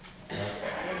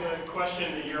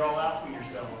question that you're all asking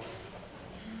yourselves.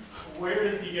 Where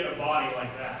does he get a body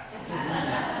like that?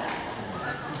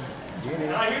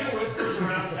 And I hear the whispers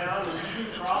around town that he's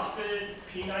CrossFit,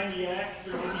 P90X,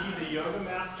 or maybe he's a yoga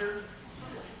master.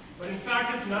 But in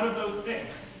fact, it's none of those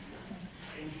things.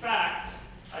 In fact,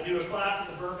 I do a class at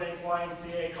the Burbank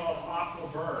YMCA called Aqua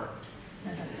Burn.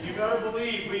 You better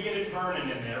believe we get it burning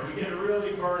in there. We get it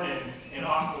really burning in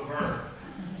Aqua Burn.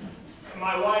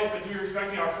 My wife, as we were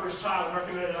expecting our first child,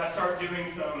 recommended that I start doing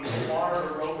some water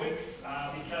aerobics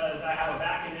because I have a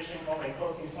back condition called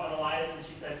ankylosing spondylitis, and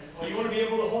she said, well, you want to be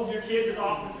able to hold your kids as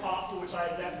often as possible, which I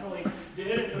definitely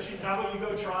did, and so she said, how about you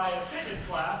go try a fitness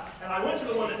class? And I went to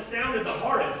the one that sounded the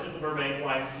hardest at the Burbank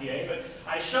YMCA, but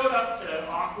I showed up to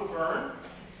Aqua Burn,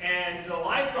 and the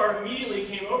lifeguard immediately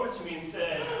came over to me and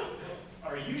said,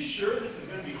 are you sure this is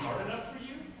going to be hard enough for you?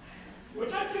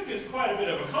 Which I took as quite a bit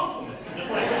of a compliment. It's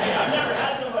like, hey, I've never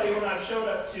had somebody when I've showed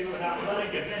up to an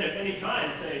athletic event of any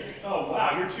kind say, oh,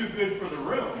 wow, you're too good for the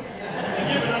room. To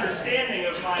give an understanding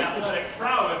of my athletic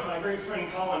prowess, my great friend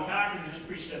Colin Packard just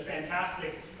preached a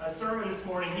fantastic sermon this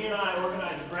morning. He and I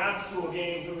organized grad school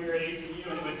games when we were at ACU,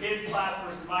 and it was his class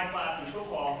versus my class in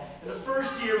football. And the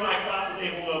first year, my class was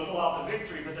able to pull out the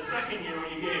victory, but the second year, when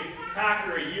you gave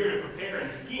Packer a year to prepare and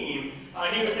scheme,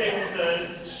 he was able to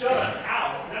shut us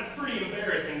out. And that's pretty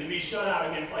embarrassing to be shut out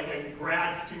against like a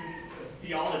grad student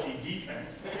theology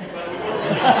defense. But we weren't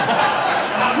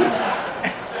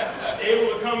really able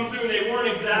to come through. They weren't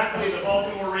exactly the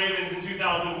Baltimore Ravens in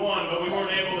 2001, but we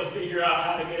weren't able to figure out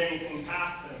how to get anything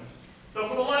past them. So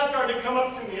for the lifeguard to come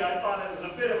up to me, I thought it was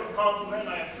a bit of a compliment, and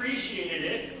I appreciated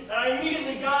it. And I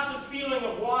immediately got the feeling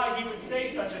of why he would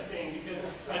say such a thing, because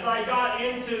as I got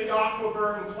into the Aqua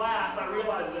Burn class, I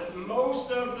realized that most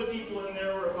of the people in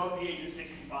there were above the age of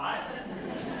 65,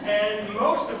 and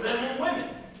most of them were women.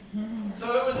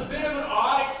 So it was a bit of an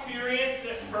odd experience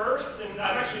at first, and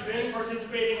I've actually been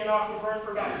participating in Aqua Burn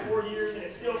for about 4 years, and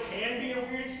it still can be a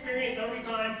weird experience every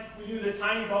time we do the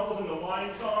Tiny Bubbles in the Wine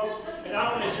song, and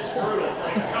that one is just brutal. It's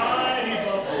like, tiny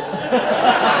bubbles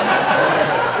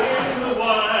in the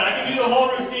wine. I can do the whole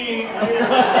routine later.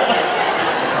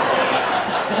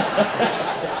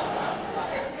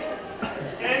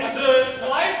 And the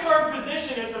lifeguard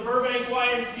position at the Burbank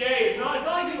YMCA it's not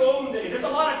like the olden days. There's a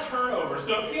lot of turnover,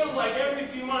 so it feels like every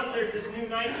few months there's this new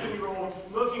 19-year-old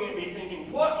looking at me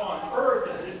thinking, what on earth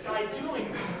is this guy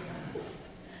doing?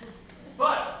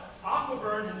 But Aqua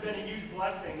Burn has been a huge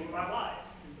blessing in my life.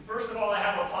 First of all, I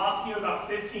have a posse of about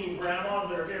 15 grandmas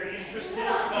that are very interested in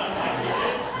my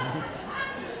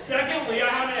kids. Secondly, I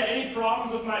haven't had any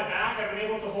problems with my back. I've been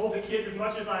able to hold the kids as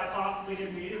much as I possibly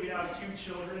have needed. We have 2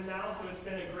 children now, so it's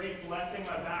been a great blessing.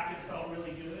 My back has felt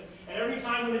really good. And every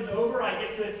time when it's over, I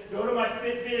get to go to my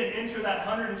Fitbit and enter that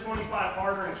 125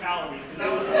 harder in calories, because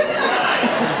that was something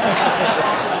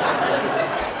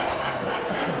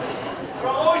But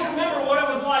I'll always remember what it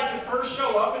was like to first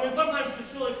show up, and then sometimes to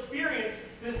still experience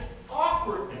this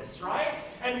awkwardness, right?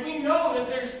 And we know that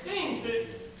there's things that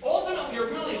ultimately are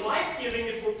really life-giving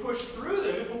if we'll push through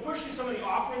them, if we'll push through some of the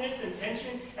awkwardness and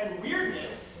tension and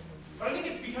weirdness. But I think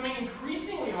it's becoming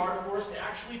increasingly hard for us to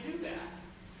actually do that.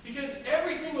 Because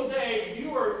every single day,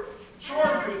 you are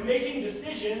charged with making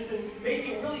decisions and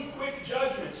making really quick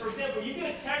judgments. For example, you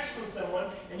get a text from someone,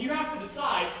 and you have to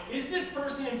decide, is this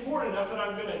person important enough that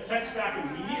I'm going to text back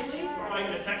immediately? Or am I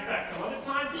going to text back some other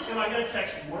time? Am I going to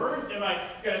text words? Am I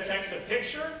going to text a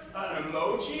picture, an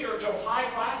emoji, or go high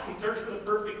class and search for the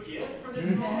perfect gift for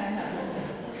this moment?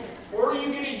 Or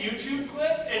you get a YouTube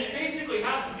clip, and it basically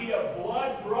has to be a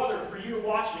blood brother for you to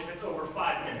watch it if it's over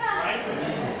 5 minutes, right?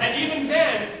 And even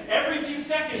then, every few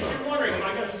seconds, you're wondering, am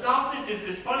I going to stop this? Is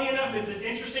this funny enough? Is this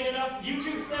interesting enough?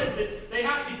 YouTube says that they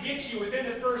have to get you within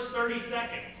the first 30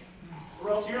 seconds, or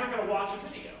else you're not going to watch a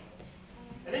video.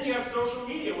 And then you have social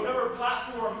media, whatever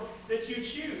platform that you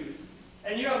choose.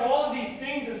 And you have all of these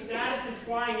things and statuses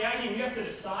flying at you, and you have to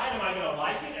decide, am I going to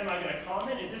like it? Am I going to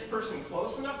comment? Is this person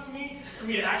close enough to me for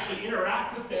me to actually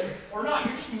interact with them or not?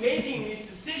 You're just making these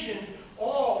decisions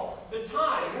all the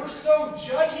time. We're so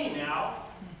judgy now.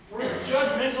 We're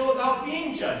judgmental about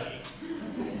being judgy.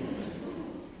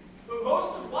 But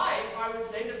most of life, I would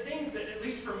say, the things that, at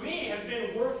least for me, have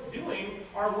been worth doing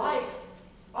are like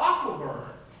Aqua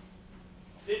Burn.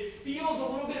 It feels a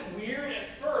little bit weird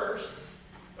at first,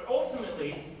 but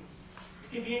ultimately,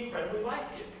 it can be incredibly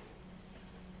life-giving.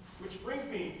 Which brings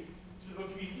me to the book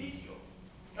of Ezekiel.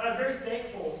 And I'm very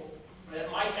thankful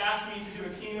that Mike asked me to do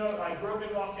a keynote. I grew up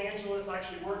in Los Angeles. I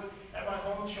actually worked at my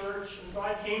home church. And so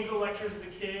I came to the lectures as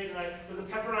a kid, and I was a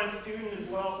Pepperdine student as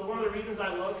well. So one of the reasons I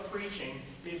love preaching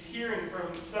is hearing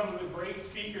from some of the great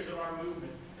speakers of our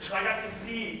movement. I got to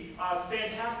see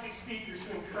fantastic speakers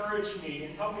who encouraged me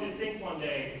and helped me to think one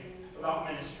day about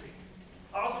ministry.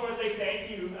 I also want to say thank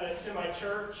you to my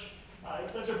church.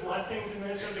 It's such a blessing to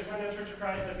minister at the Glendale Church of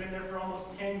Christ. I've been there for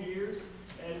almost 10 years.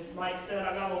 As Mike said,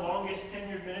 I'm now the longest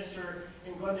tenured minister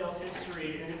in Glendale's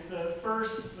history, and it's the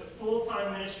first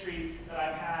full-time ministry that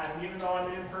I've had. And even though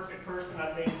I'm an imperfect person,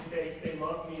 I've made mistakes, they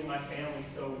love me and my family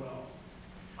so well.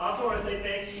 I also want to say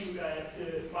thank you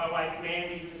to my wife,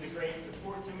 Mandy, who's a great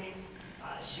support to me.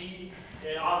 She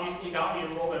obviously got me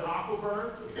enrolled at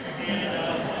Aquaburn,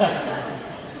 and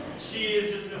she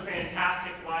is just a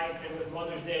fantastic wife, and with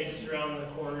Mother's Day just around the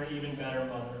corner, even better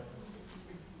mother.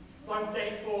 So I'm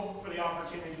thankful for the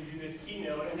opportunity to do this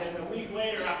keynote. And then a week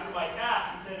later, after Mike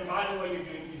asked, he said, and by the way, you're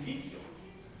doing Ezekiel.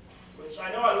 Which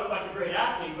I know I look like a great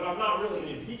athlete, but I'm not really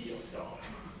an Ezekiel scholar.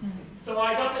 So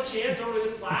I got the chance over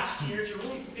this last year to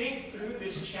really think through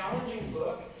this challenging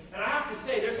book. And I have to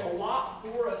say, there's a lot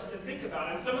for us to think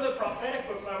about. And some of the prophetic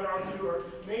books, I would argue, are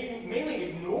mainly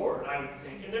ignored, I would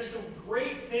think. And there's some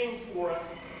great things for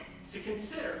us to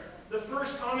consider. The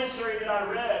first commentary that I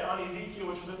read on Ezekiel,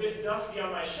 which was a bit dusty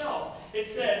on my shelf, it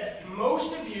said,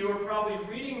 most of you are probably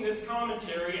reading this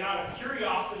commentary out of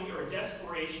curiosity or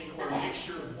desperation or a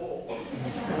mixture of both.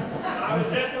 I was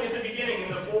definitely at the beginning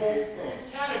in the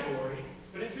both category,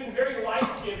 but it's been very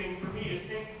life-giving for me to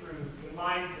think through the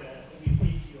mindset of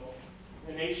Ezekiel,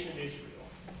 the nation of Israel.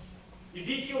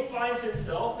 Ezekiel finds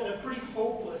himself in a pretty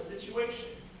hopeless situation.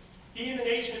 He and the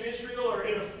nation of Israel are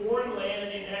in a foreign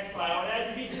land in exile, and as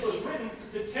Ezekiel is written,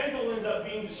 the temple ends up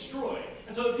being destroyed.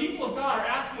 And so the people of God are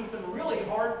asking some really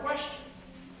hard questions.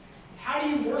 How do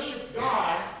you worship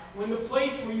God when the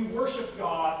place where you worship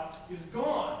God is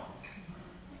gone?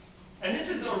 And this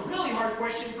is a really hard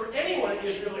question for anyone in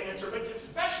Israel to answer, but it's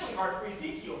especially hard for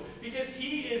Ezekiel, because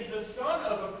he is the son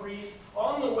of a priest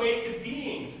on the way to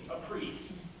being a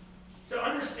priest. To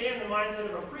understand the mindset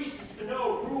of a priest is to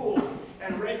know rules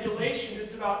and regulations.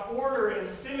 It's about order and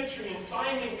symmetry and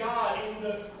finding God in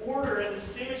the order and the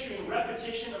symmetry and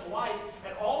repetition of life.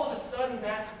 And all of a sudden,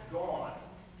 that's gone.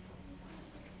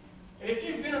 And if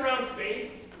you've been around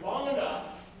faith long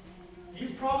enough,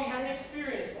 you've probably had an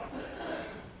experience like this,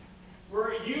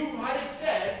 where you might have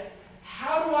said,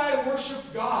 how do I worship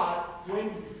God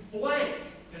when blank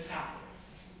has happened?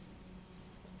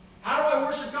 How do I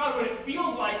worship God when it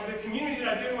feels like the community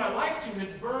that I've given my life to has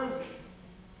burned me?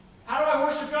 How do I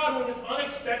worship God when this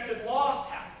unexpected loss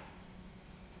happened?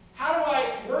 How do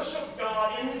I worship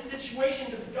God in this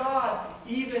situation? Does God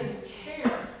even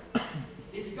care?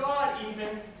 Is God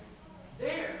even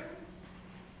there?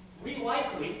 We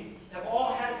likely have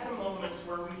all had some moments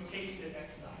where we've tasted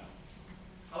exile.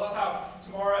 I love how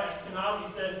Tamara Eskenazi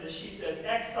says this. She says,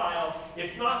 exile,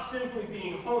 it's not simply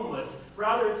being homeless.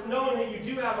 Rather, it's knowing that you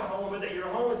do have a home, but that your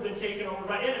home has been taken over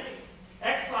by enemies.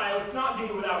 Exile, it's not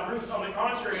being without roots. On the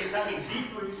contrary, it's having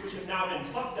deep roots which have now been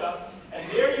plucked up. And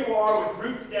there you are with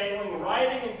roots dangling,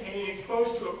 writhing in pain,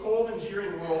 exposed to a cold and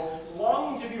jeering world,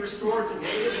 longing to be restored to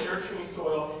native and nurturing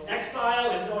soil.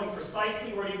 Exile is knowing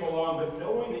precisely where you belong, but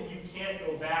knowing that you can't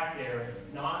go back there,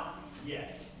 not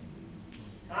yet.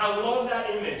 And I love that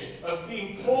image of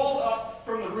being pulled up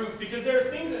from the roof, because there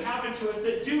are things that happen to us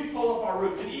that do pull up our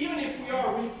roots. And even if we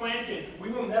are replanted,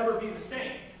 we will never be the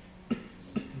same.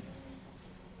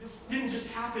 This didn't just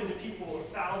happen to people a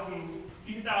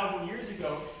few thousand years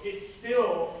ago. It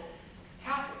still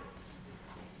happens.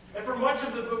 And for much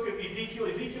of the book of Ezekiel,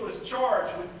 Ezekiel is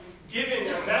charged with giving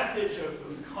a message of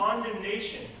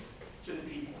condemnation to the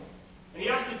people. And he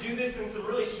has to do this in some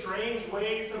really strange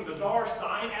ways, some bizarre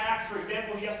sign acts. For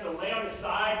example, he has to lay on his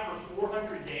side for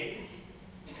 400 days.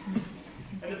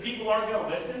 And the people aren't going to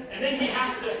listen. And then he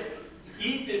has to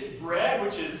eat this bread,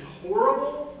 which is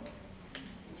horrible.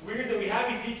 It's weird that we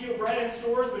have Ezekiel bread in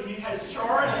stores, but he has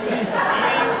charged with eating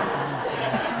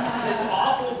this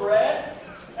awful bread.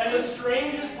 And the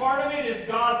strangest part of it is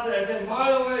God says, and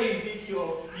by the way,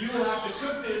 Ezekiel, you will have to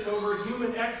cook this over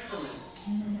human excrement.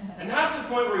 And that's the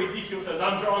point where Ezekiel says,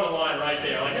 I'm drawing a line right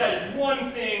there. Like, that is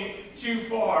one thing too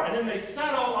far. And then they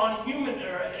settle on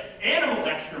animal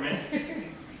excrement,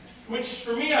 which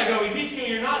for me, I go, Ezekiel,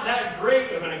 you're not that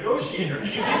great of a negotiator.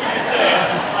 You think you can say,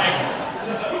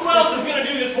 like, who else is going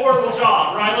to do this horrible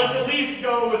job, right? Let's at least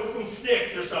go with some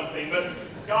sticks or something. But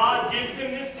God gives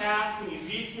him this task, and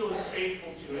Ezekiel is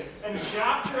faithful to it. And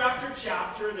chapter after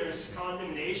chapter, there's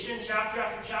condemnation. Chapter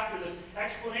after chapter, there's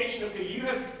explanation. Okay, you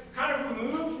have kind of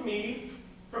removed me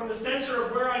from the center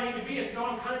of where I need to be, and so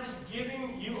I'm kind of just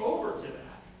giving you over to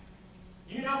that.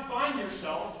 You now find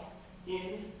yourself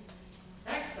in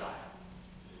exile.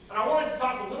 And I wanted to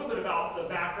talk a little bit about the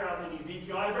background in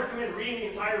Ezekiel. I recommend reading the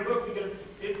entire book because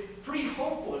it's pretty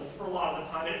hopeless for a lot of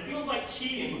the time, and it feels like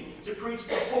cheating to preach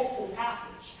the hopeful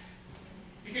passage.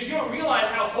 Because you don't realize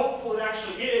how hopeful it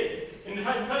actually is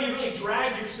until you really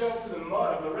drag yourself through the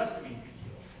mud of the rest of Ezekiel.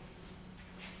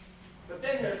 But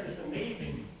then there's this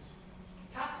amazing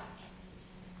passage.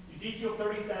 Ezekiel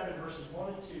 37, verses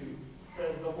 1 and 2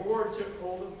 says, "The Lord took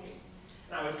hold of me,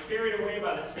 and I was carried away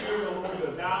by the Spirit of the Lord to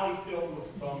a valley filled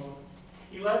with bones.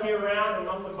 He led me around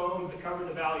among the bones that covered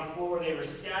the valley floor. They were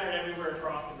scattered everywhere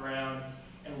across the ground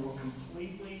and were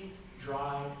completely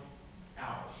dried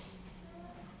out."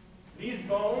 These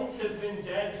bones have been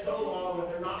dead so long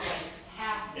that they're not like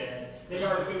half dead. They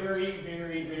are very,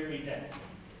 very, very dead.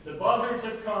 The buzzards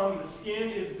have come. The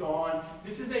skin is gone.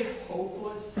 This is a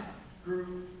hopeless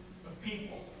group of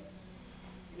people.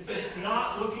 This is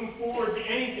not looking forward to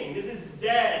anything. This is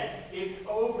dead. It's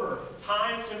over.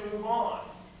 Time to move on.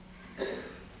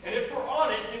 And if we're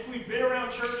honest, if we've been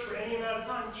around church for any amount of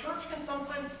time, church can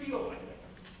sometimes feel like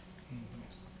this.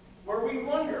 Where we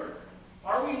wonder,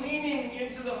 are we leaning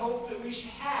into the hope that we should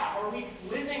have? Are we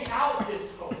living out this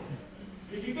hope?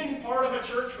 If you've been part of a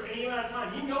church for any amount of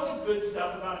time, you know the good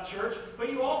stuff about a church, but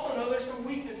you also know there's some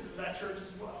weaknesses of that church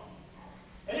as well.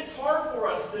 And it's hard for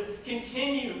us to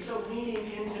continue to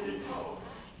lean into this hope.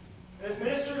 And as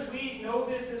ministers, we know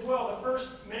this as well. The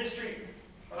first ministry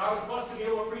that I was blessed to be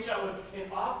able to preach at was in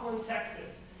Auckland,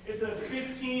 Texas. It's a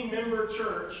 15-member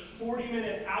church, 40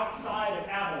 minutes outside of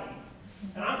Abilene.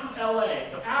 And I'm from LA,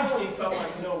 so Abilene felt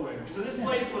like nowhere. So this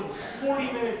place was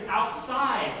 40 minutes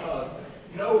outside of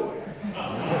nowhere.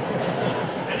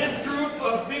 And this group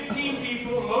of 15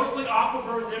 people, mostly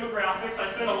Aquaburn demographics, I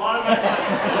spent a lot of my time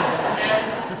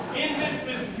with. And in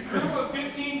this group of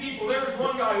 15 people, there was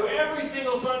one guy who every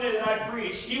single Sunday that I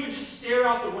preached, he would just stare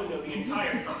out the window the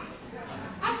entire time.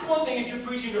 That's one thing if you're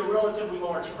preaching to a relatively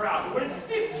large crowd, but when it's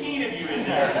 15 of you in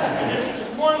there, and there's just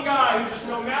one guy who just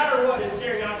no matter what is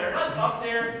staring out there, and I'm up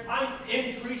there, I'm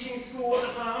in preaching school at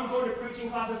the time, I'm going to preaching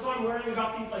classes, so I'm learning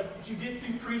about these like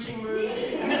jujitsu preaching moves,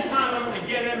 and this time I'm going to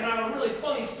get him, and I have a really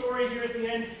funny story here at the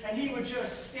end, and he would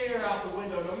just stare out the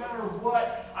window no matter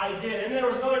what I did. And there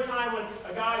was another time when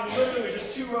a guy who literally was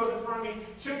just 2 rows in front of me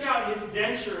took out his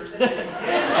dentures and his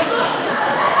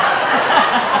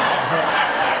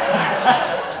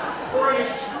for an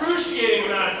excruciating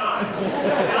amount of time.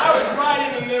 And I was right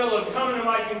in the middle of coming to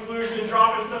my conclusion and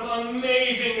dropping some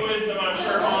amazing wisdom, I'm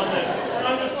sure, on them. And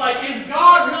I'm just like, is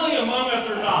God really among us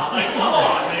or not? Like, come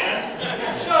on, man.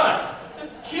 You're just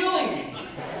killing me.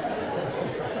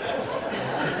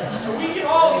 But we can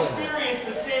all experience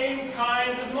the same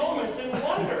kinds of moments and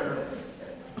wonder,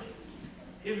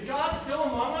 is God still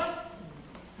among us?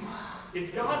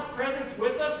 Is God's presence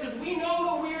with us? Because we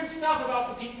know the weird stuff about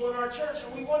the people in our church,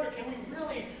 and we wonder, can we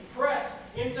really press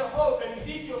into hope? And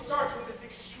Ezekiel starts with this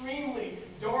extremely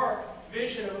dark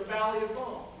vision of a valley of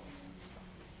bones.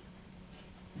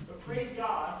 But praise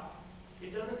God,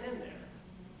 it doesn't end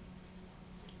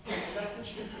there. The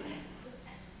message continues.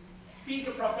 Speak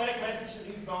a prophetic message to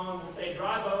these bones and say,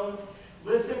 dry bones,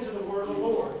 listen to the word of the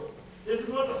Lord. This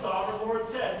is what the sovereign Lord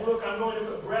says. Look, I'm going to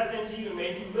put breath into you and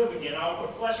make you live again. I will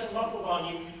put flesh and muscles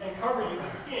on you and cover you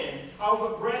with skin. I will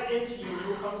put breath into you and you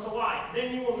will come to life.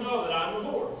 Then you will know that I'm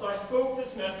the Lord. So I spoke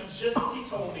this message just as he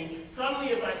told me.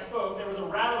 Suddenly as I spoke, there was a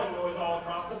rattling noise all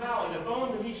across the valley. The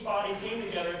bones of each body came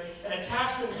together and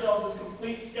attached themselves as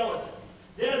complete skeletons.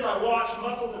 Then as I watched,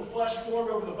 muscles and flesh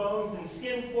formed over the bones, then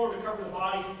skin formed to cover the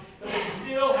bodies, but they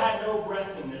still had no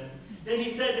breath in them. Then he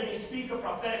said to me, speak a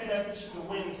prophetic message to the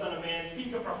wind, son of man.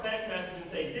 Speak a prophetic message and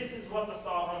say, this is what the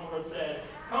sovereign Lord says.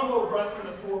 Come, O breath from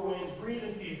the 4 winds, breathe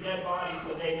into these dead bodies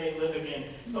so they may live again.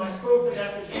 So I spoke the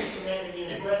message he commanded me,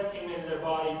 and breath came into their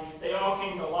bodies. They all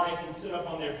came to life and stood up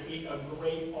on their feet, a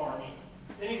great army.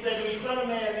 Then he said to me, son of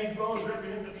man, these bones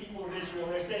represent the people of Israel.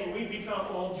 They're saying, we've become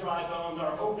old, dry bones.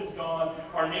 Our hope is gone.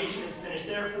 Our nation is finished.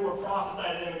 Therefore prophesy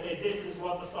to them and say, this is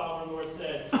what the sovereign Lord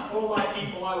says. O my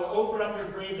people, I will open up your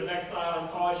graves of exile and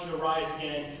cause you to rise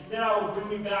again. Then I will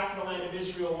bring you back to the land of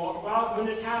Israel. When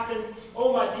this happens,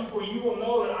 O my people, you will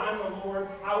know that I'm the Lord.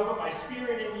 I will put my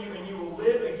spirit in you, and you will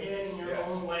live again in your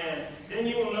own land. Then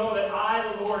you will know that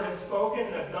I, the Lord, have spoken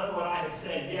and have done what I have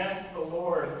said. Yes, the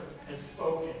Lord has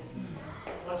spoken.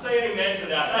 Let's say amen to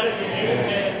that. That is an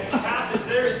amen passage.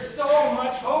 There is so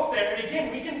much hope there. And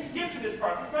again, we can skip to this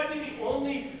part. This might be the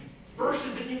only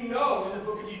verses that you know in the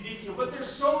book of Ezekiel. But there's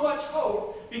so much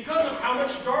hope because of how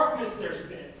much darkness there's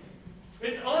been.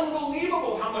 It's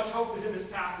unbelievable how much hope is in this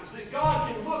passage. That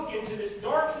God can look into this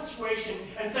dark situation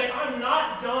and say, I'm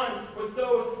not done with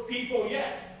those people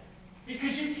yet.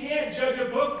 Because you can't judge a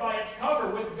book by its cover.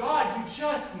 With God, you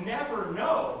just never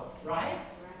know, right?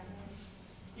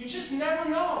 You just never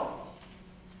know.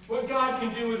 what God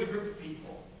can do with a group of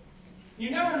people. You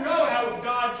never know how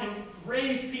God can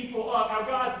raise people up, how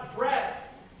God's breath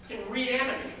can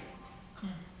reanimate.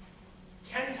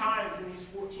 10 times in these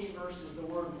 14 verses, the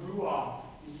word ruah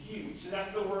is used. So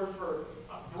that's the word for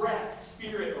breath,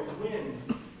 spirit, or wind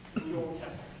in the Old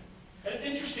Testament. And it's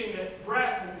interesting that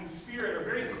breath and spirit are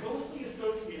very closely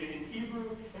associated in Hebrew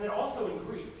and then also in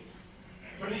Greek.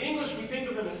 But in English, we think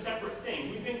of them as separate things.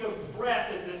 We think of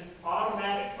breath as this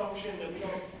automatic function that we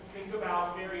don't think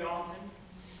about very often.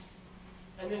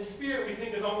 And then spirit, we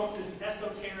think is almost this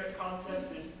esoteric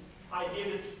concept, this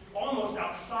idea that's almost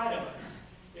outside of us,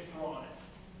 if we're honest.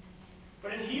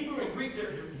 But in Hebrew and Greek,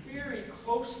 they're very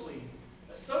closely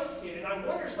associated. And I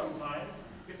wonder sometimes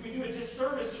if we do a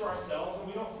disservice to ourselves when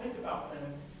we don't think about them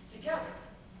together.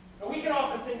 And we can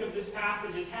often think of this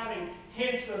passage as having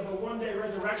hints of a one-day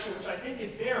resurrection, which I think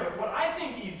is there. But what I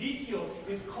think Ezekiel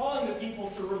is calling the people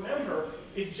to remember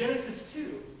is Genesis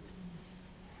 2.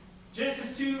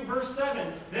 Genesis 2, verse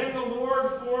 7. Then the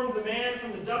Lord formed the man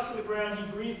from the dust of the ground. He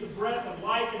breathed the breath of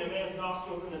life into man's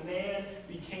nostrils, and the man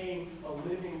became a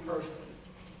living person.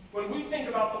 When we think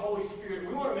about the Holy Spirit,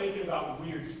 we want to make it about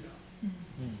weird stuff.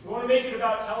 We want to make it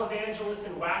about televangelists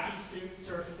in wacky suits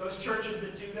or those churches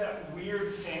that do that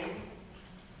weird thing.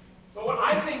 But what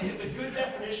I think is a good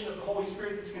definition of the Holy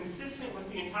Spirit that's consistent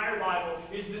with the entire Bible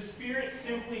is the Spirit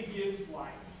simply gives life.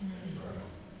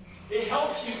 It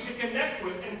helps you to connect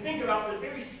with and think about the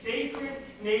very sacred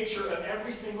nature of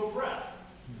every single breath.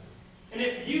 And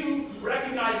if you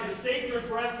recognize the sacred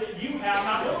breath that you have,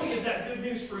 not only is that good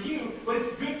news for you, but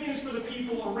it's good news for the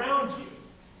people around you.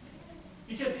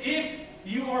 Because if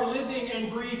you are living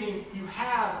and breathing, you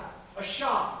have a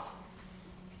shot.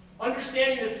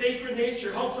 Understanding the sacred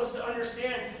nature helps us to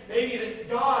understand maybe that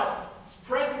God's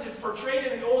presence is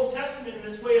portrayed in the Old Testament in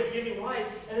this way of giving life.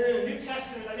 And then in the New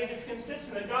Testament, I think it's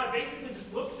consistent that God basically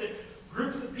just looks at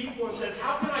groups of people and says,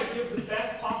 how can I give the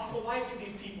best possible life to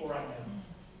these people right now?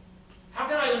 How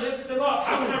can I lift them up?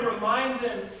 How can I remind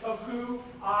them of who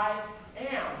I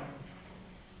am?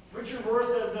 Richard Rohr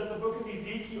says that the book of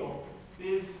Ezekiel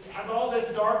has all this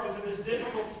darkness and this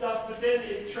difficult stuff, but then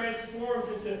it transforms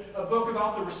into a book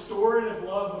about the restorative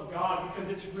love of God because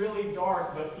it's really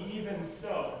dark, but even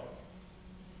so,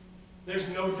 there's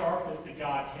no darkness that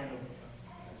God can't overcome.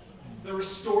 The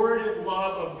restorative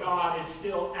love of God is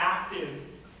still active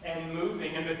and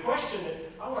moving. And the question that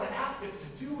I want to ask us is,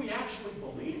 do we actually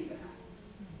believe that?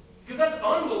 Because that's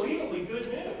unbelievably good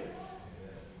news.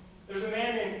 There's a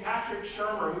man named Patrick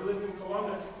Shermer who lives in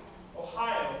Columbus,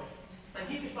 Ohio, and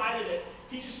he decided that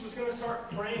he just was going to start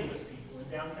praying with people in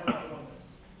downtown Columbus.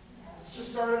 This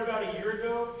just started about a year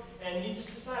ago, and he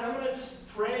just decided, I'm going to just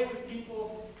pray with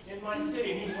people in my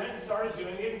city. And he went and started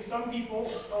doing it, and some people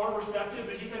aren't receptive,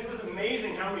 but he said it was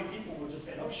amazing how many people would just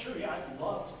say, oh, sure, yeah, I'd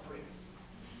love to pray.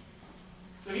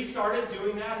 So he started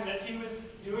doing that, and as he was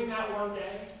doing that one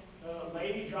day, a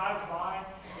lady drives by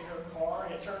in her car,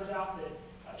 and it turns out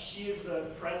that she is the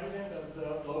president of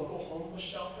the local homeless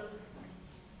shelter.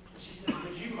 And she says,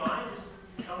 would you mind just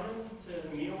coming to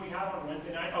the meal we have on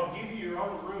Wednesday nights? I'll give you your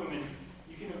own room, and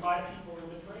you can invite people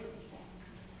in to pray with you.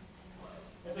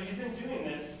 And so he's been doing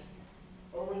this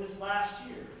over this last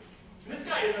year. And this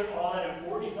guy isn't all that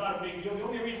important. He's not a big deal. The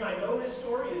only reason I know this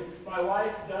story is my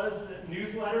wife does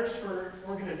newsletters for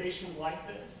organizations like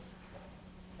this.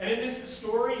 And in this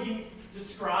story, he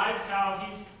describes how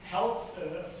he's helped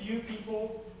a few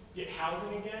people get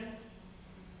housing again.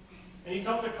 And he's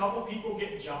helped a couple people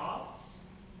get jobs.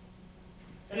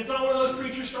 And it's not one of those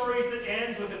preacher stories that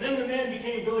ends with, and then the man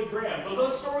became Billy Graham. Though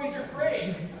those stories are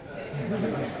great.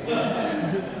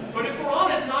 But if we're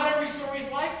honest, not every story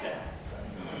is like that.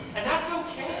 And that's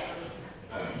okay.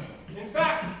 In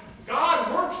fact,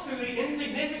 God works through the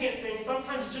insignificant things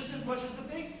sometimes just as much as the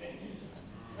big things.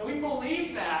 And we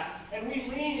believe that, and we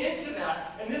lean into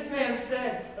that. And this man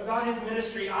said about his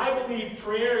ministry, I believe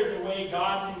prayer is a way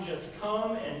God can just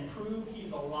come and prove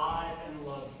he's alive and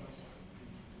loves someone.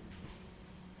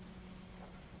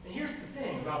 And here's the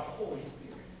thing about the Holy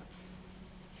Spirit.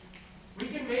 We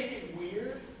can make it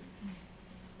weird,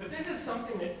 but this is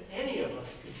something that any of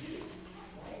us could do.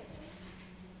 Right?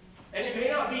 And it may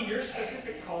not be your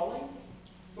specific calling,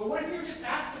 but what if you were just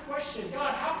asked the question,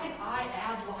 God, how can I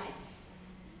add life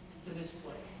to this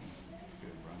place?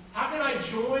 How can I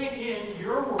join in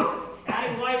your work,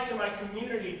 adding life to my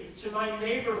community, to my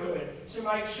neighborhood, to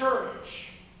my church?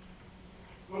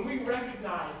 When we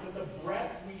recognize that the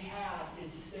breath we have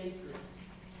is sacred,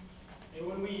 and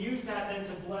when we use that then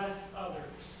to bless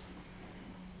others,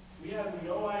 we have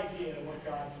no idea what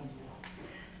God can do.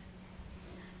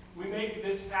 We make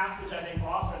this passage, I think,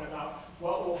 often about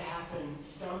what will happen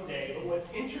someday. But what's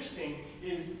interesting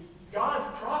is God's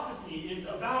prophecy is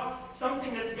about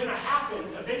something that's going to happen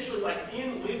eventually, like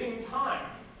in living time.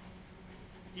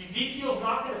 Ezekiel's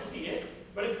not going to see it,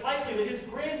 but it's likely that his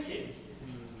grandkids do.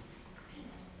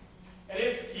 And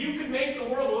if you could make the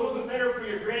world a little bit better for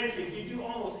your grandkids, you'd do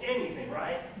almost anything,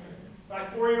 right? My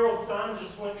 4-year-old son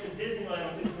just went to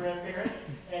Disneyland with his grandparents,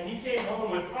 and he came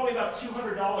home with probably about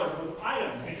 $200 worth of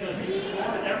items because he just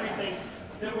wanted everything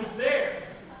that was there.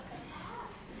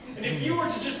 And if you were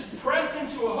to just press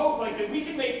into a hope like that, we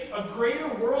can make a greater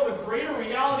world, a greater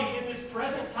reality in this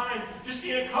present time, just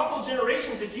in a couple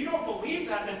generations. If you don't believe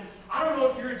that, then I don't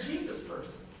know if you're a Jesus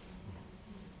person.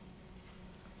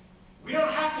 We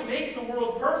don't have to make the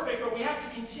world perfect, but we have to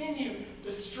continue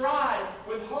to strive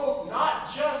with hope,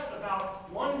 not just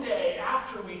about one day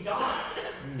after we die,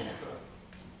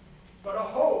 but a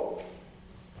hope.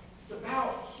 It's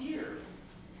about here.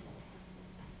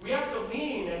 We have to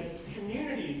lean as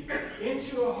communities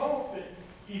into a hope that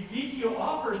Ezekiel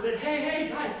offers that, hey,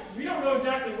 guys, we don't know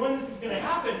exactly when this is going to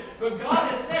happen, but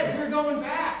God has said we're going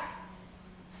back.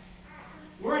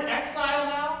 We're in exile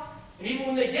now, and even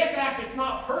when they get back, it's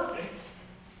not perfect.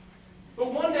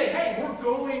 But one day, hey, we're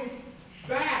going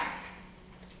back.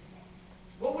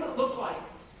 What would it look like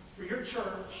for your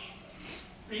church,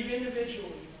 for you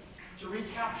individually, to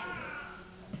recapture this?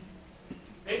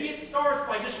 Maybe it starts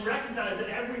by just recognizing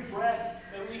that every breath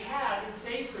that we have is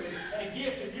sacred and a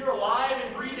gift. If you're alive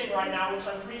and breathing right now, which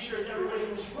I'm pretty sure is everybody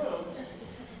in this room,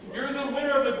 you're the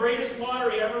winner of the greatest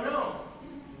lottery ever known.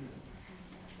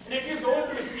 And if you're going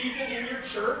through a season in your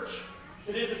church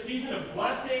that is a season of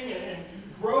blessing and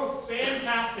growth,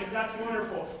 fantastic, that's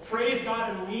wonderful. Praise God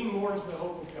and lean more into the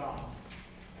hope of God.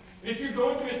 And if you're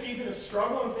going through a season of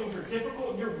struggle and things are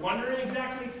difficult and you're wondering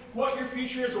exactly what your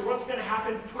future is or what's going to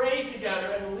happen, pray together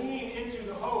and lean into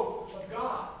the hope of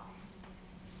God.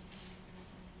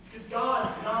 Because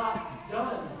God's not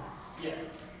done yet.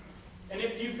 And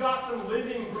if you've got some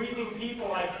living, breathing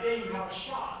people, I'd say you have a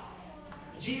shot.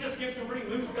 Jesus gives some pretty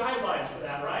loose guidelines for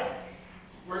that, right?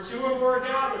 Where two or more are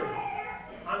gathered,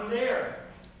 I'm there.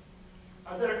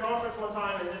 I was at a conference one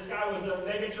time, and this guy was a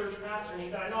mega church pastor, and he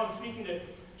said, I know I'm speaking to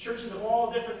churches of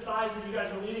all different sizes, you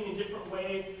guys are leading in different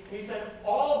ways. And he said,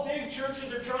 all big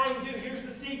churches are trying to do, here's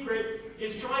the secret,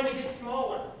 is trying to get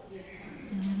smaller.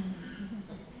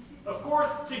 Of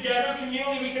course, together,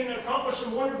 communally, we can accomplish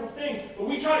some wonderful things, but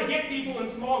we try to get people in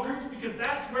small groups because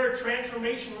that's where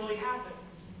transformation really happens.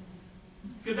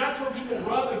 Because that's where people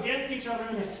rub against each other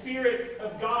and the Spirit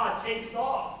of God takes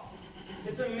off.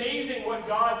 It's amazing what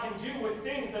God can do with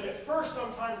things that at first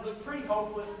sometimes look pretty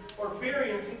hopeless or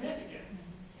very insignificant.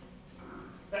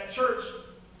 That church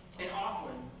in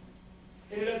Auckland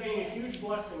ended up being a huge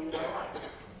blessing in my life.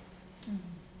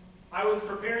 I was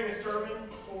preparing a sermon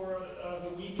for the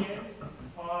weekend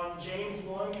on James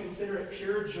 1, consider it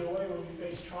pure joy when you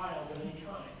face trials of any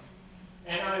kind.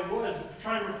 And I was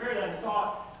trying to prepare that and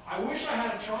thought, I wish I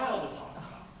had a trial to talk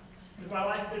about. Because my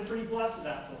life had been pretty blessed at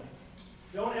that point.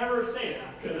 Don't ever say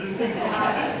that, because then things will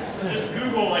happen. Just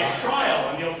Google, trial,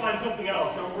 and you'll find something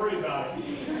else. Don't worry about it.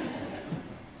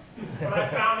 But I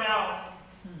found out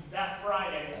that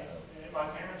Friday that my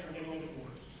parents were getting a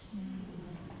divorce.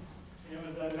 And it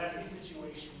was a messy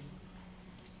situation.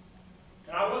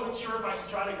 And I wasn't sure if I should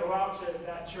try to go out to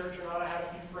that church or not. I had a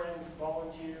few friends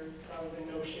volunteer, because I was in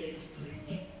no shape to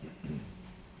preach.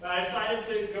 But I decided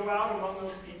to go out among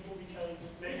those people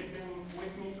because they had been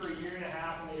with me for 1.5 years,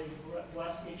 and they had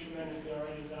blessed me tremendously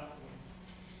already at that point.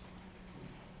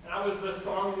 And I was the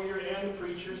song leader and the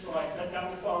preacher, so I set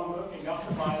down the songbook and got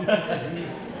the Bible.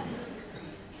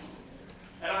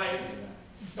 And I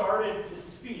started to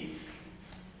speak.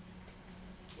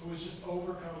 It was just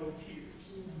overcome with tears.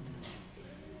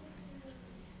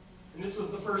 And this was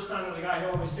the first time that the guy who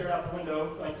always stared out the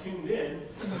window, tuned in.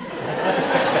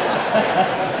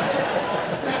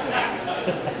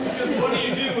 Because what do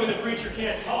you do when the preacher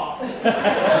can't talk?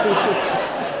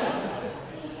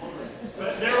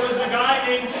 But there was a guy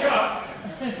named Chuck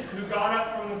who got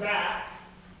up from the back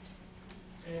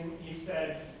and he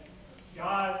said,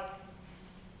 God,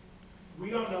 we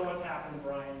don't know what's happened to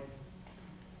Brian,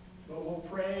 but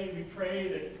we pray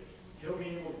that he'll be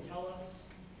able to tell us,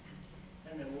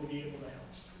 and then we'll be able to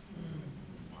help.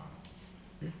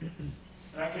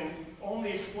 And I can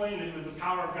only explain that it was the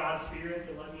power of God's Spirit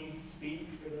that let me speak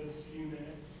for those few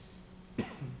minutes. And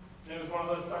it was one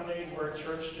of those Sundays where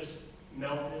church just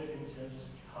melted into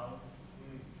just hugs.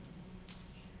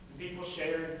 And people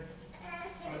shared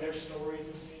some of their stories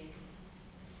with me,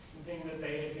 some things that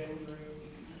they had been through.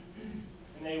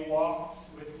 And they walked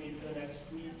with me for the next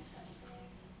weeks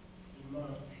and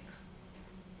months.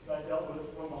 because I dealt with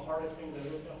one of the hardest things I've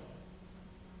ever dealt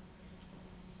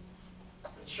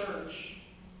with. The church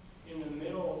in the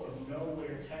middle of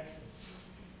nowhere, Texas,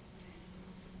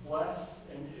 blessed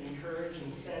and encouraged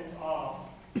and sent off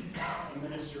a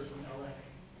minister from LA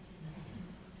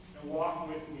and walked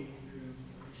with me through an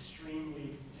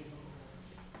extremely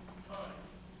difficult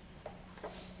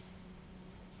time.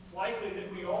 It's likely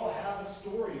that we all have a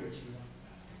story or two like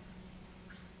that,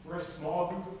 where a small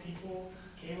group of people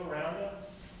came around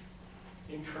us,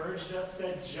 encouraged us,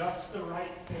 said just the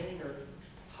right thing, or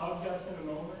hugged us in a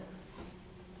moment.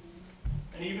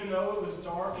 And even though it was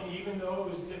dark and even though it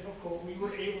was difficult, we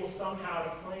were able somehow to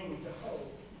cling to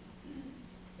hope.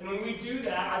 And when we do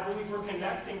that, I believe we're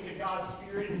connecting to God's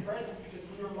Spirit and presence, because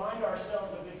we remind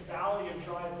ourselves of this valley of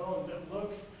dry bones that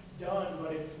looks done,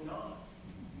 but it's not.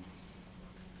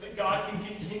 That God can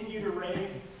continue to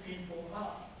raise people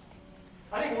up.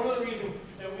 I think one of the reasons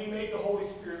that we make the Holy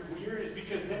Spirit weird is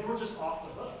because then we're just off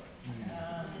the hook.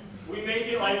 We make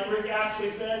it, like Rick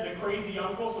actually said, the crazy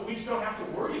uncle, so we just don't have to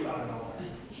worry about it all.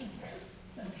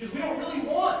 Because we don't really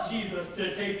want Jesus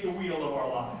to take the wheel of our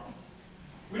lives.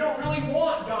 We don't really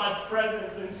want God's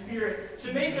presence and Spirit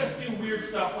to make us do weird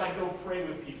stuff like go pray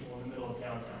with people in the middle of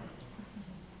downtown.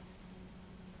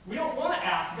 We don't want to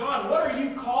ask God, what are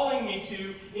you calling me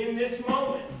to in this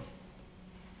moment?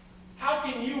 How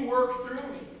can you work through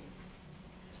me?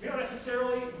 We don't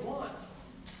necessarily want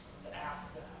to ask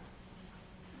that.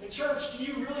 In church, do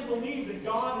you really believe that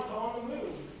God is on the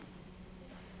move?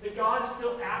 That God is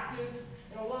still active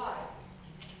and alive?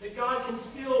 That God can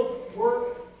still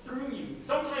work through you,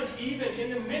 sometimes even in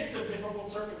the midst of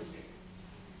difficult circumstances?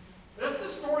 That's the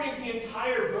story of the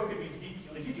entire book of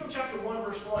Ezekiel. Ezekiel chapter 1,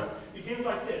 verse 1 begins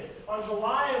like this. On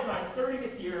July of my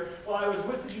 30th year, while I was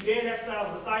with the Judean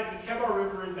exiles beside the Kebar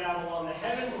River in Babylon, the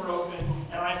heavens were open,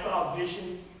 and I saw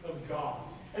visions of God.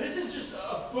 And this is just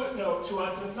a footnote to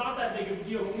us, and it's not that big of a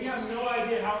deal, but we have no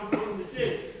idea how important this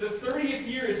is. The 30th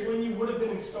year is when you would have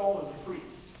been installed as a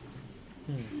priest.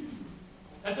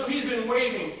 And so he's been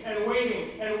waiting and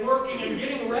working and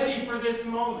getting ready for this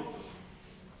moment.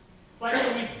 It's like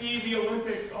when we see the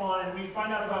Olympics on, we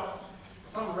find out about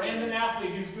some random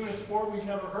athlete who's doing a sport we've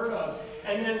never heard of.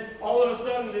 And then all of a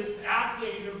sudden this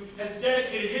athlete who has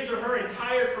dedicated his or her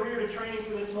entire career to training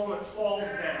for this moment falls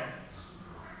down.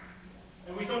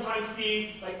 And we sometimes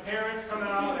see like parents come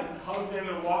out and hug them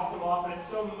and walk them off, and it's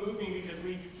so moving because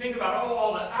we think about,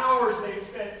 all the hours they've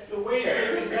spent, the ways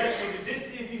they've been dedicated. This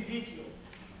is Ezekiel.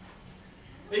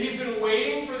 That he's been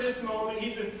waiting for this moment,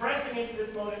 he's been pressing into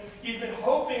this moment, he's been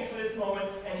hoping for this moment,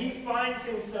 and he finds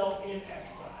himself in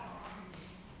exile.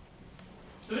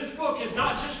 So this book is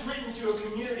not just written to a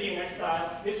community in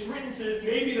exile, it's written to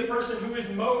maybe the person who is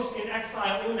most in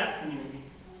exile in that community.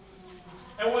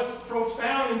 And what's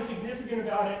profound and significant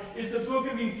about it is the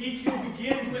book of Ezekiel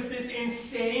begins with this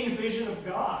insane vision of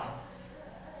God.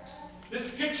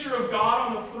 This picture of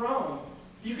God on the throne.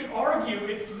 You could argue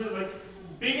it's the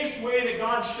biggest way that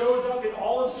God shows up in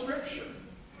all of Scripture.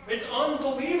 It's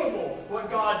unbelievable what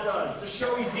God does to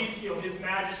show Ezekiel his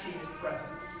majesty and his presence.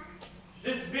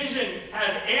 This vision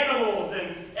has animals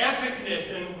and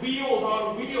epicness and wheels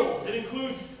on wheels. It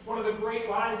includes one of the great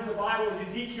lines in the Bible as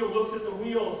Ezekiel looks at the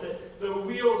wheels, that the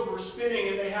wheels were spinning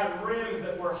and they had rims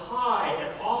that were high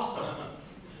and awesome.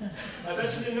 I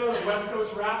bet you didn't know that West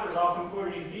Coast rappers often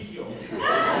quoted Ezekiel.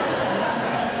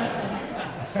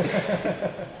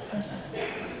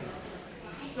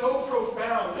 It's so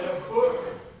profound that a book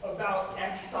about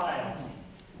exile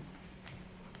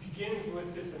begins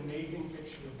with this amazing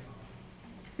picture of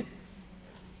God.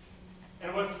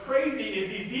 And what's crazy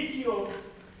is Ezekiel,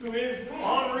 who is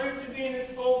en route to being this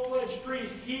full-fledged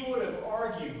priest, he would have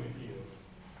argued with you.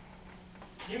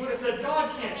 He would have said,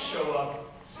 God can't show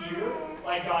up here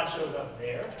like God shows up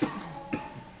there.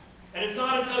 And it's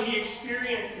not until he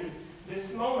experiences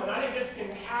this moment. I think this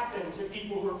can happen to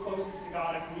people who are closest to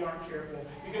God if we aren't careful.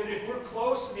 Because if we're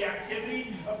close to the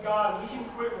activity of God, we can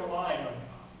quit relying on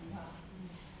God.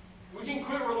 We can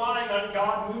quit relying on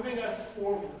God moving us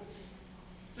forward.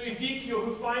 So Ezekiel,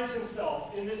 who finds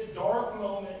himself in this dark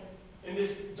moment, in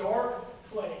this dark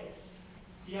place,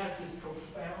 he has this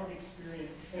profound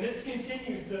experience. And this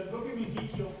continues. The book of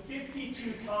Ezekiel,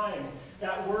 52 times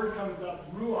that word comes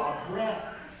up, ruah, breath,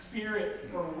 spirit,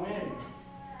 or wind.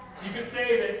 You could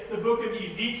say that the book of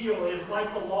Ezekiel is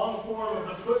like the long form of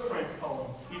the Footprints poem.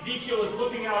 Ezekiel is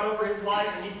looking out over his life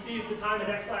and he sees the time in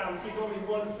exile and sees only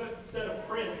one set of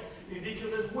prints. Ezekiel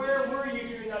says, where were you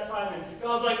during that time? And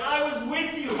God's like, I was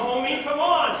with you, homie, come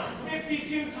on.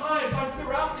 52 times. I'm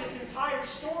throughout this entire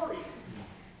story.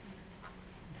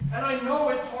 And I know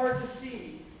it's hard to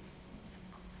see.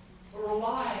 But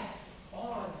rely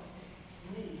on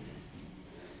me.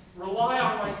 Rely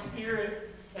on my Spirit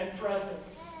and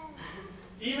presence.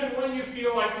 Even when you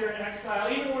feel like you're in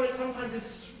exile, even when sometimes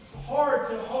it's hard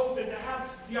to hope and to have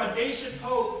the audacious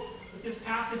hope that this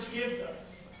passage gives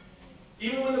us.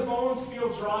 Even when the bones feel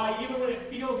dry, even when it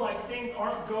feels like things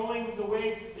aren't going the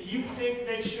way that you think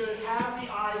they should, have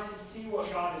the eyes to see what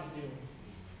God is doing.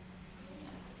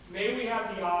 May we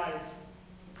have the eyes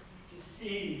to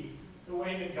see the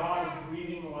way that God is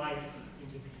breathing life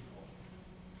into people.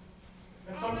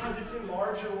 And sometimes it's in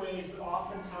larger ways, but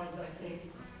oftentimes I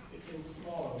think it's in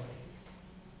smaller ways.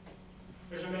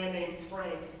 There's a man named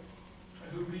Frank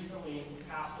who recently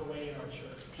passed away in our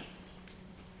church.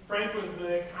 Frank was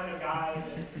the kind of guy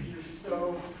that you were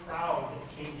so proud that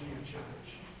came to your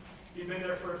church. He'd been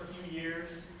there for a few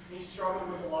years, and he struggled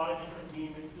with a lot of different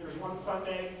demons. There was one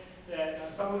Sunday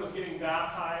that someone was getting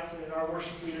baptized, and our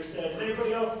worship leader said, "Does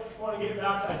anybody else want to get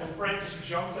baptized?" And Frank just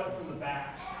jumped up from the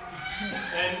back.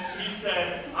 And he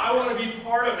said, "I want to be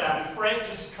part of that." And Frank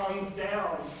just comes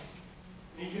down,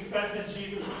 and he confesses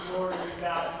Jesus is Lord, and we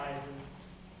baptize him.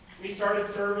 And he started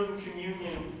serving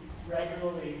communion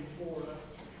regularly for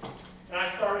us. And I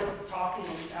started talking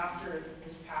after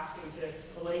his passing to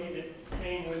a lady that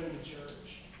came within the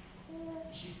church.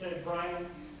 She said, "Brian,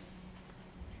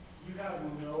 you have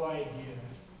no idea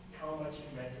how much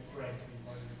it meant to Frank to be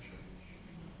part of your church."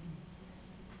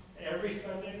 And every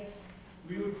Sunday,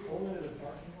 we would pull into the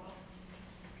parking lot,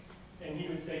 and he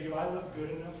would say, "Do I look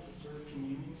good enough to serve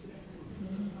communion today?"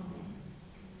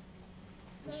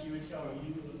 And she would tell me,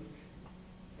 "You look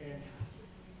fantastic."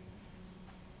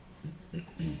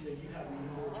 She said, "You have no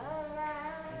idea."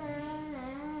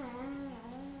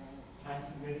 I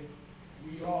submit,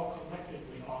 we all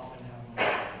collectively often have no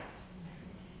idea.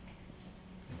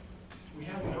 We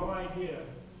have no idea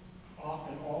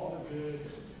often all the good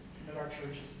that our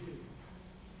churches do.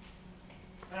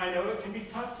 And I know it can be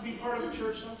tough to be part of a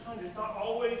church sometimes. It's not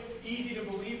always easy to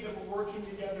believe that we're working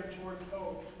together towards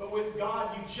hope. But with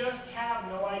God, you just have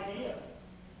no idea.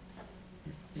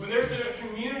 When there's a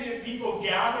community of people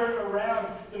gathered around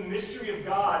the mystery of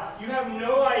God, you have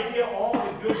no idea all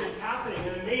the good that's happening.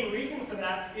 And the main reason for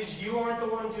that is you aren't the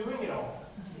one doing it all.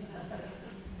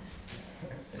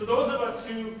 So those of us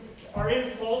who are in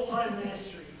full-time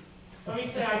ministry, let me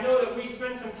say, I know that we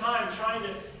spend some time trying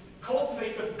to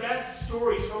cultivate the best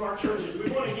stories from our churches.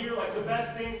 We want to hear like the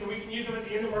best things so we can use them at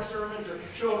the end of our sermons or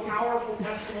show a powerful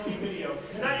testimony video.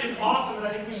 And that is awesome, and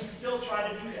I think we should still try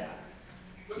to do that.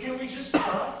 But can we just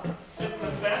trust that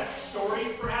the best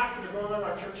stories, perhaps, that are going on in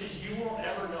our churches, you won't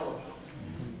ever know about?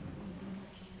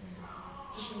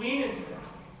 Just lean into that.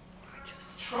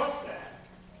 Trust that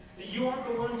you aren't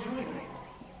the one doing it.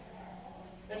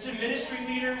 And to ministry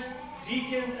leaders,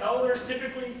 deacons, elders,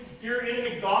 typically you're in an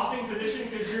exhausting position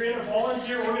because you're in a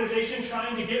volunteer organization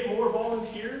trying to get more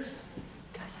volunteers,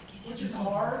 which is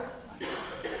hard.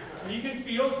 And you can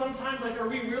feel sometimes like, are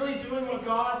we really doing what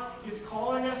God is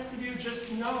calling us to do?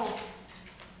 Just know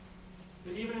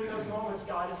that even in those moments,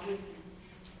 God is with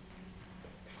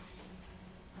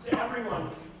you. To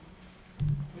everyone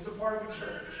who's a part of a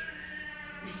church,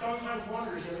 who sometimes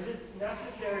wonders, is it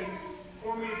necessary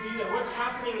for me to be there? What's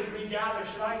happening as we gather?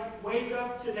 Should I wake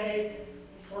up today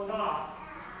or not?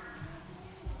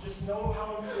 Just know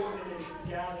how important it is to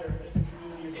gather as the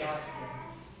community of God together.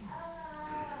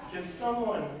 Because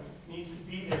someone needs to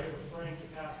be there for Frank to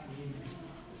pass communion.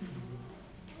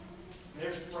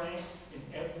 There's Franks in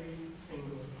every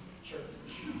single church.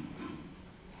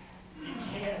 You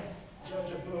can't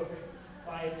judge a book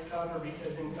by its cover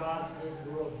because in God's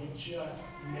good world, you just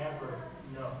never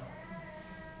know.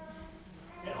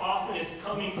 And often it's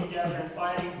coming together and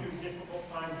fighting through difficult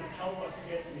times that help us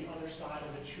get to the other side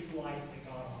of the true life that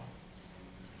God offers.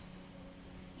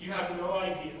 You have no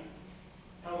idea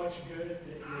how much good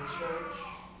that your church,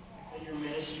 that your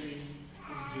ministry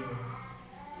is doing.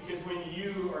 Because when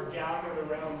you are gathered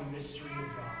around the mystery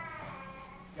of God,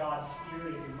 God's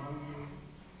Spirit is among you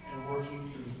and working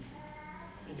through you.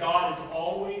 And God is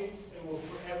always and will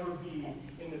forever be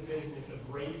in the business of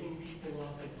raising people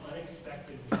up in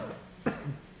unexpected ways.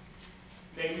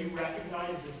 May we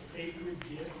recognize the sacred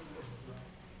gift of life.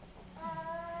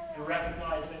 And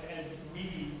recognize that as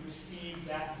we receive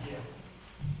that gift,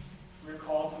 we're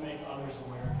called to make others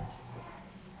aware of it too.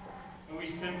 And we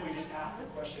simply just ask the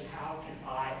question, how can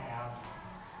I have life?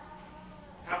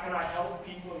 How can I help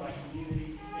people in my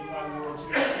community, in my world, to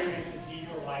experience the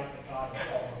deeper life that God has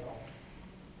called us all to?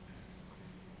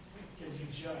 Because you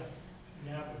just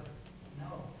never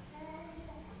know.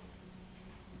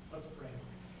 Let's pray.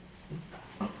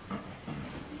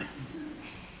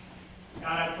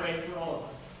 God, I pray for all of us.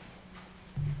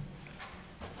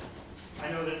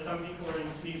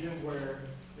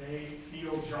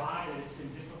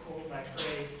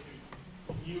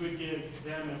 you would give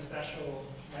them a special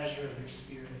measure of your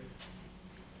Spirit.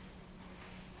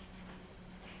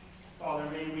 Father,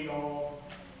 may we all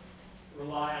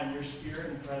rely on your Spirit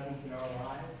and presence in our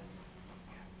lives.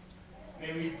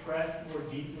 May we press more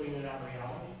deeply into that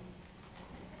reality.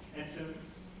 And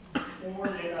to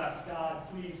form in us, God,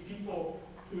 please, people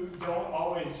who don't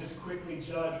always just quickly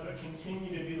judge, but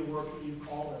continue to do the work that you've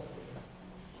called us to.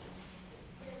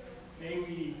 May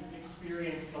we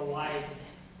experience the life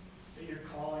that you're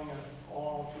calling us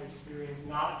all to experience,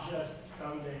 not just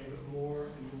someday, but more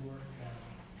and more now.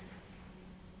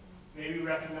 May we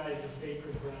recognize the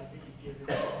sacred breath that you've given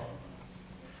to all of us,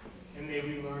 and may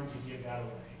we learn to give that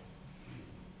away.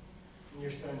 In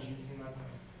your Son, Jesus' name I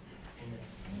pray.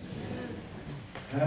 Amen.